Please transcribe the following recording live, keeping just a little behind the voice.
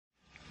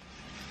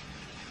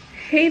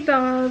Hey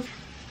dolls,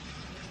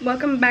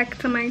 welcome back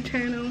to my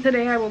channel.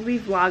 Today I will be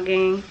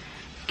vlogging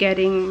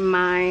getting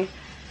my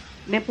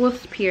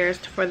nipples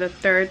pierced for the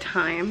 3rd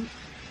time.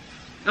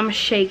 I'm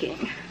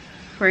shaking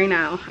right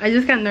now. I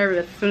just got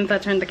nervous as soon as I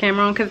turned the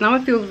camera on because now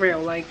it feels real.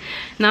 Like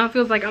now it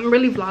feels like I'm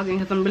really vlogging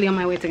because I'm really on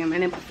my way to get my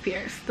nipples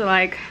pierced.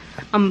 Like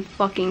I'm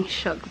fucking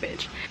shook,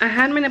 bitch. I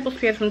had my nipples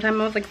pierced from the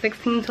time I was like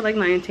 16 to like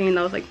 19.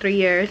 That was like 3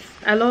 years.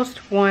 I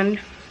lost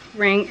one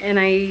ring and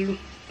I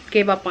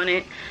gave up on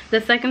it.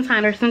 The second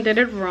time person did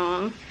it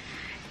wrong,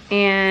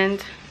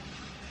 and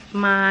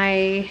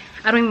I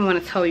don't even want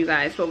to tell you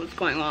guys what was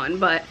going on,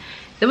 but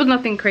there was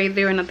nothing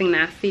crazy or nothing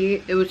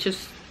nasty. It was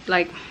just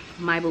like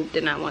my boob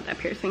did not want that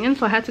piercing in,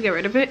 so I had to get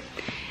rid of it.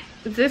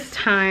 This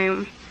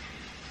time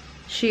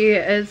she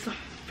is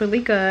really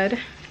good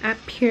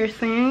at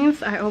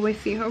piercings. I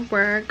always see her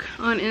work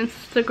on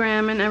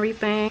Instagram and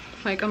everything.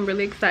 Like I'm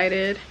really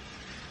excited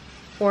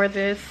for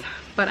this,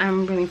 but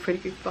I'm really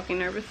pretty fucking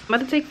nervous. I'm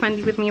about to take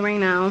Fendi with me right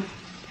now,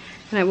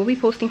 and I will be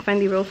posting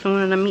Fendi real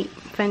soon in a meet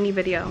Fendi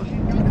video. So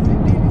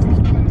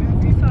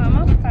I'm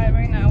outside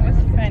right now with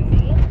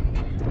Fendi.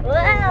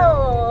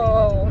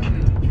 Wow,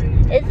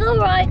 it's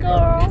alright,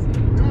 girl.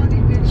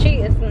 She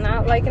is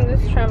not liking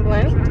this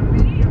trembling.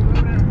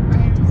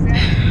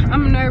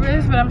 I'm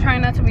nervous, but I'm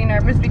trying not to be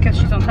nervous because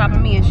she's on top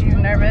of me and she's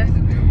nervous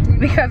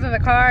because of the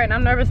car, and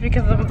I'm nervous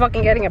because I'm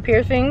fucking getting a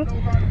piercing.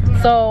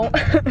 So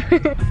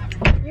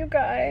you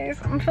guys,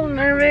 I'm so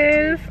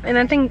nervous, and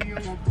I think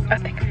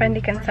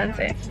Fendi can sense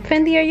it.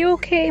 Fendi, are you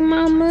okay,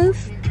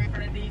 mamas?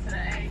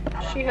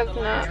 She has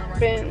not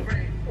been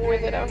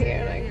with it out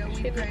here. Like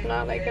she does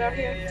not like it out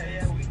here.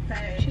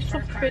 She's so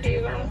pretty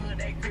though,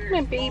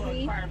 my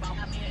baby.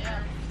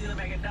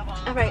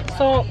 Alright,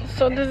 so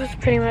this is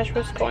pretty much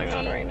what's going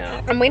on right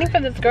now. I'm waiting for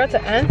this girl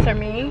to answer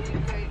me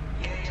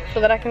so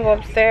that I can go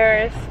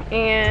upstairs,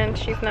 and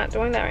she's not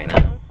doing that right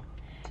now.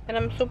 And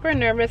I'm super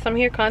nervous. I'm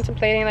here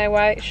contemplating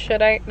like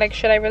should I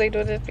really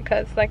do this,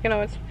 because like, you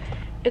know,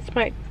 it's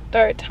my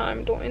 3rd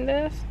time doing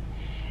this,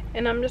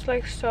 and I'm just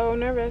like so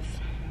nervous,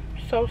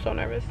 so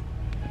nervous.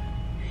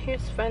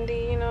 Here's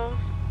Fendi, you know.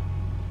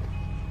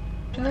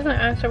 She doesn't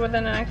answer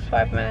within the next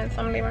 5 minutes,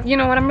 I'm leaving. You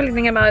know what I'm really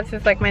thinking about is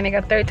just like, my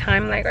nigga, 3rd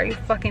time. Like, are you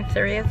fucking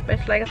serious,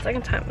 bitch? Like, a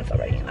 2nd time was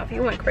already enough.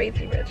 You went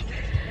crazy, bitch.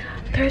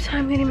 3rd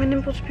time getting my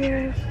nipples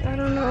pierced. I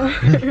don't know.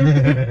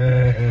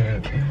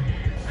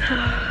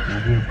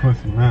 You're a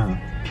pussy now.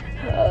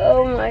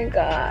 Oh my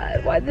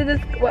god, why did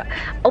this, what?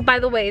 Oh, by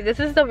the way, this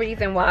is the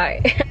reason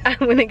why I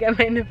want to get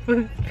my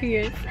nipples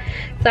pierced.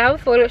 So I have a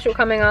photo shoot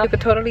coming up. You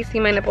could totally see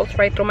my nipples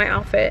right through my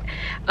outfit,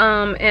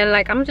 and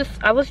like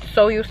I was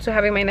so used to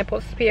having my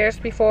nipples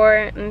pierced before,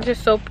 and it's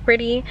just so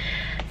pretty.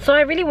 So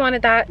I really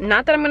wanted that.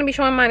 Not that I'm going to be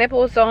showing my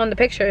nipples on the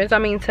pictures. I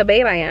mean, to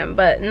babe I am,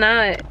 but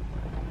not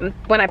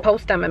when I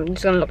post them. I'm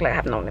just gonna look like I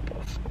have no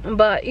nipples.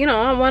 But you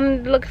know, I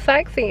want to look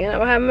sexy, and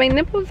I have my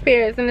nipples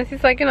pierced, and it's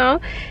just like, you know,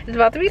 it's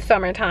about to be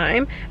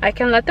summertime. I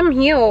can let them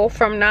heal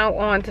from now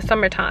on to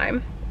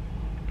summertime.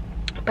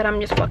 But I'm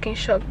just fucking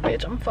shook,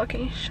 bitch. I'm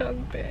fucking shook,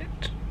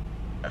 bitch.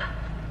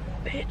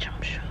 Bitch,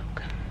 I'm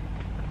shook.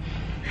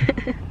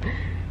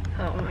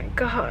 Oh my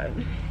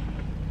god.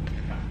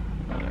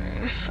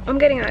 Alright, I'm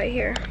getting out of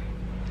here.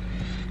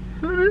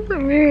 I'll talk to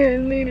you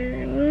later. I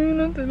don't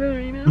know what to do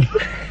right now.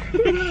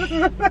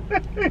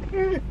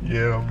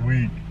 Yeah, I'm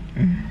weak.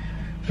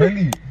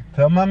 Fendi,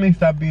 tell mommy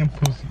stop being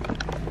pussy.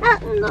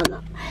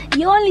 No.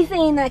 You're only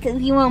saying that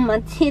because you want my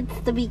tits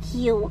to be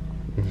cute.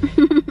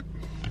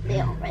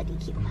 They're already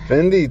cute.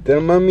 Fendi, tell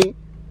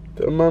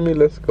mommy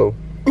let's go.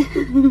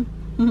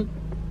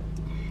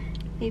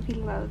 Baby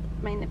loves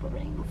my nipple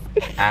rings.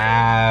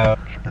 Ow.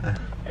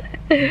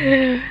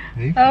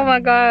 Oh my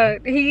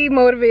god, he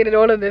motivated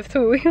all of this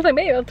too. He was like,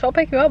 babe, I'll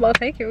pick you up, I'll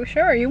take you.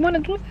 Sure, you want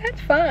to do that?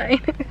 Fine.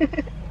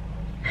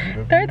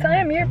 3rd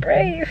time, you're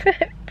brave.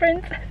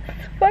 Princess,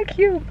 fuck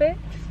you, bitch.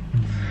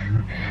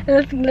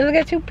 Let's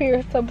get you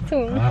pierced up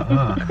soon.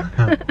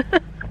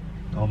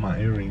 All my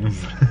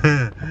earrings.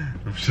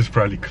 It's just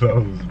probably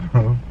closed,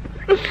 bro.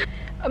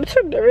 I'm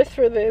too nervous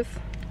for this.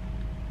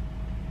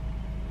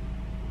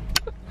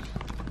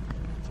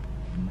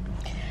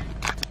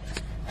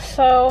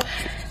 So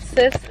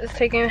sis is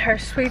taking her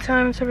sweet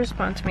time to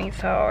respond to me.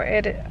 So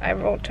I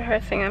wrote to her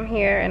saying I'm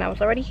here, and I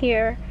was already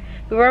here.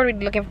 We were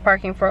already looking for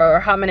parking for a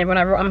hot minute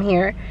whenever I'm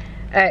here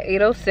at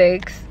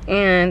 8:06,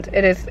 and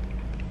it is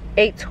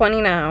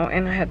 8:20 now,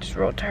 and I had just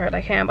wrote to her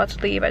like, hey, I'm about to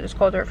leave. I just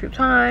called her a few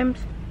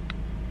times.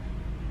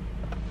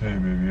 Hey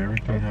baby,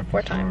 everything happens 4 for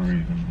a times.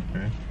 reason,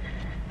 okay?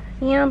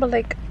 Yeah, but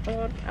like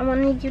I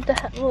wanted you to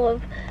have a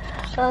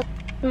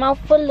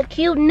mouthful of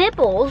cute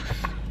nipples.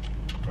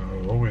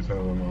 I always have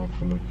a mouth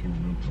full of cute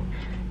nipples.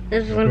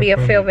 This is gonna be a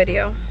fail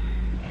video.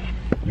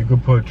 You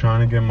could put trying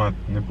to get my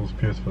nipples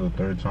pierced for the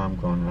 3rd time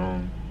gone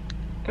wrong.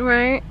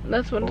 Right?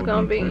 That's what it's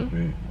gonna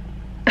be.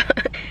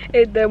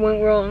 That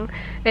went wrong.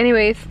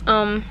 Anyways,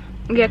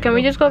 yeah, can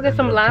we just go get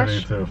some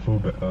LASH?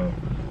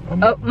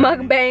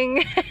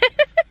 Mukbang.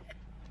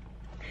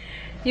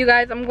 You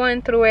guys, I'm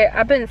going through it.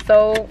 I've been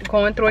so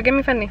going through it. Give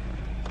me Fendi.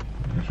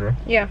 You sure?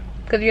 Yeah.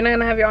 Because you're not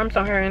gonna have your arms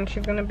on her and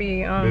she's gonna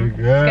be Baby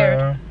girl.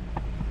 scared.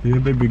 Yeah,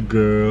 baby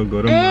girl.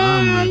 Go to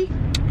mama.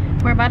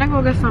 We're about to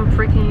go get some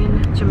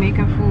freaking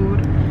Jamaican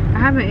food. I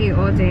haven't ate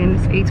all day and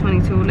it's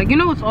 8:22. Like, you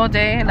know what's all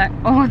day? Like,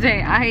 all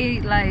day. I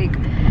ate like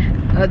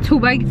 2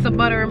 bites of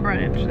butter and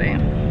bread today.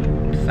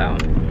 So.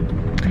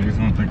 Niggas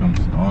gonna think I'm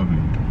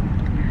starving.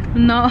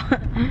 No,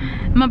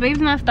 my baby's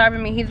not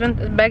starving me. He's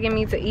been begging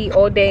me to eat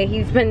all day.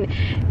 He's been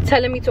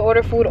telling me to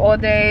order food all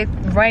day,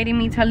 writing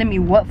me, telling me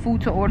what food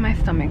to order. My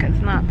stomach has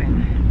not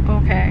been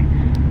okay,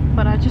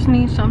 but I just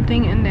need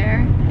something in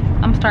there.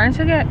 I'm starting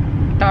to get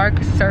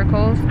dark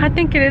circles. I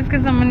think it is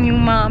because I'm a new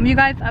mom. You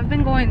guys, I've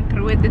been going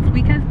through it. This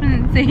week has been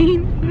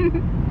insane.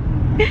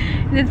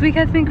 This week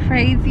has been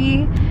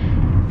crazy.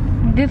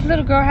 This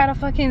little girl had a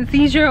fucking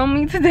seizure on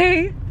me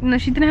today. No,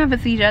 she didn't have a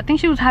seizure. I think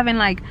she was having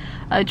like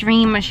a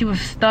dream and she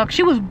was stuck.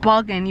 She was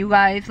bugging, you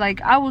guys.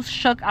 Like, I was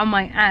shook on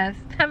my ass.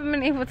 I haven't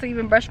been able to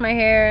even brush my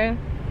hair.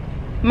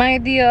 My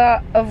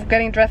idea of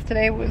getting dressed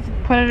today was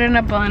put it in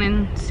a bun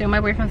and steal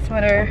my boyfriend's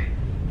sweater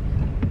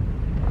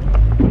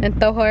and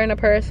throw her in a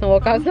purse and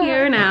walk out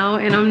here now,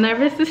 and I'm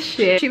nervous as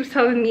shit. She was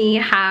telling me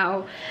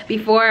how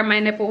before my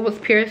nipple was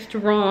pierced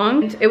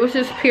wrong. It was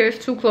just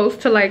pierced too close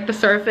to like the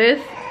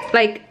surface.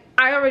 Like,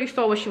 I already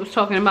saw what she was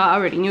talking about. I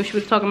already knew she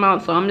was talking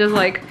about, so I'm just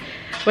like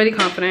really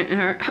confident in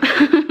her.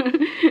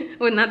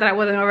 Well, not that I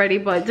wasn't already,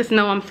 but just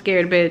know I'm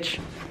scared, bitch.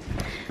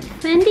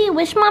 Cindy,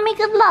 wish mommy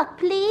good luck,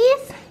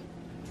 please.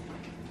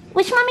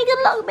 Wish mommy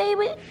good luck,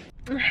 baby.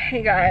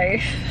 Hey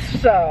guys,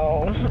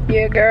 so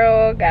your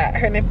girl got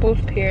her nipples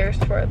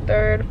pierced for a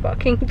 3rd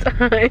fucking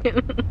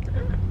time.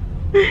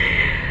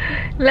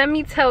 Let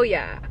me tell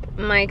ya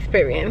my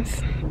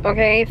experience.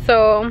 Okay,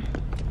 so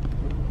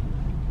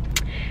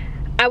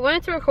I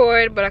wanted to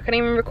record, but I couldn't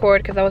even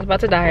record because I was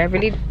about to die. I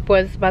really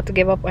was about to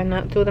give up and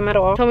not do them at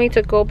all. Told me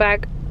to go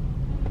back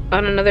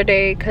on another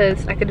day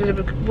because I could do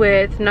it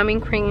with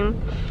numbing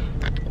cream.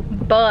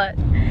 But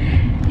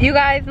you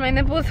guys, my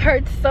nipples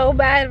hurt so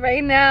bad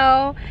right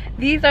now.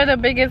 These are the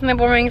biggest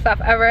nipple rings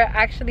I've ever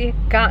actually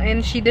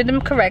gotten. She did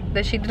them correct.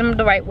 She did them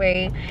the right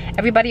way.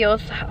 Everybody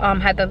else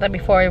had done them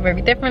before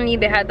very differently.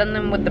 They had done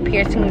them with the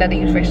piercing that they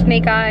use for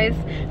snake eyes.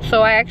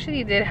 So I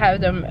actually did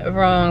have them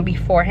wrong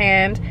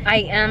beforehand. I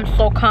am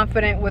so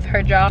confident with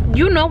her job.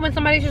 You know when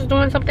somebody's just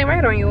doing something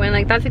right on you, and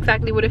like that's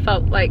exactly what it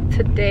felt like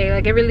today.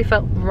 Like, it really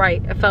felt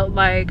right. It felt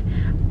like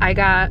I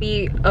got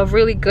a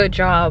really good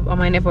job on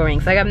my nipple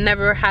rings. Like, I've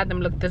never had them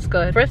look this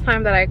good. First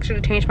time that I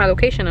actually changed my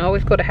location. I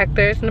always go to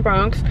Hector's in the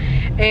Bronx.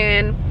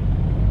 And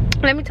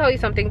let me tell you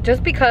something.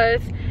 Just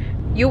because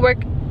you work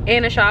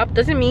in a shop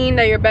doesn't mean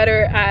that you're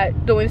better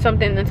at doing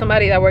something than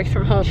somebody that works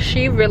from home.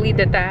 She really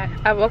did that.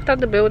 I walked out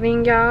the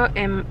building, y'all,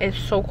 and it's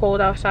so cold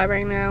outside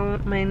right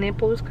now. My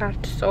nipples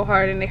got so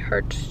hard and they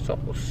hurt so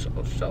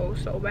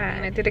bad.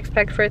 And I did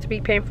expect for it to be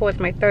painful. It's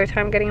my 3rd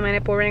time getting my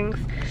nipple rings.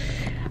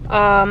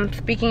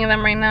 Speaking of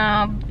them right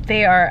now,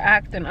 they are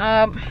acting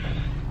up.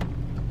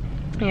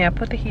 Yeah,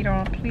 put the heater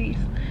on, please.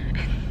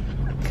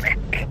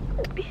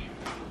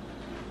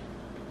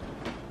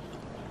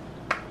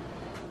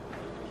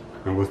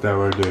 And what's that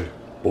right there?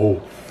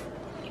 Oh,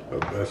 the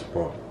best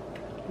part.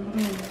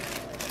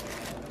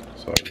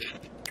 Sorry.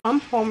 I'm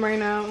home right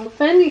now.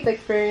 Fendi's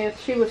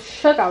experience, she was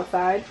shook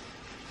outside.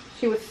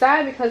 She was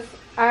sad because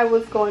I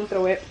was going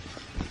through it.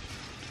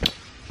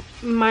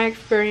 My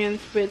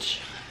experience,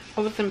 which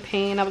I was in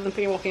pain. I was in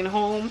pain walking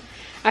home.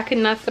 I could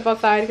not step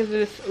outside because it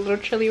is a little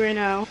chilly right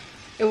now.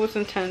 It was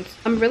intense.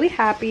 I'm really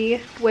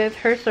happy with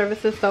her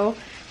services though.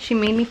 She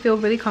made me feel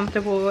really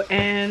comfortable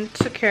and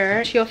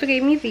secure. She also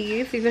gave me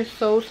these. These are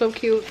so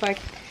cute. Like,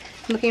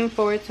 I'm looking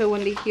forward to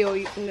when they heal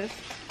using this.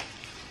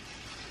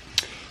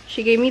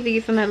 She gave me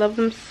these and I love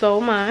them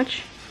so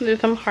much. There's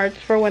some hearts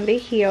for when they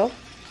heal.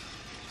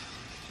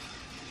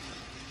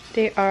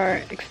 They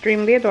are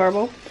extremely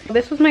adorable.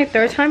 This was my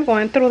 3rd time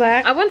going through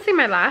that. I wouldn't say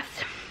my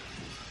last,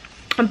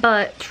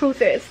 but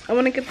truth is, I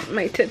want to get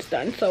my tits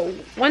done. So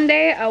one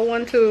day I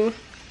want to,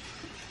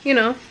 you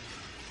know,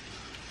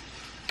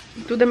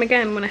 do them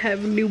again when I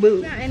have new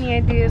boobs. Got any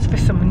ideas for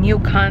some new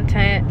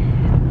content?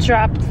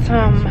 Drop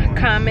some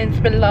comments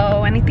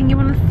below. Anything you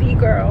want to see,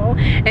 girl.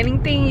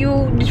 Anything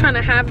you're trying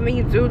to have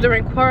me do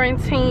during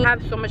quarantine. I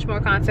have so much more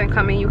content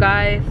coming, you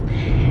guys.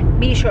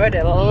 Be sure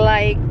to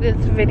like this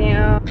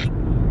video.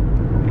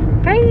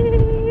 Bye.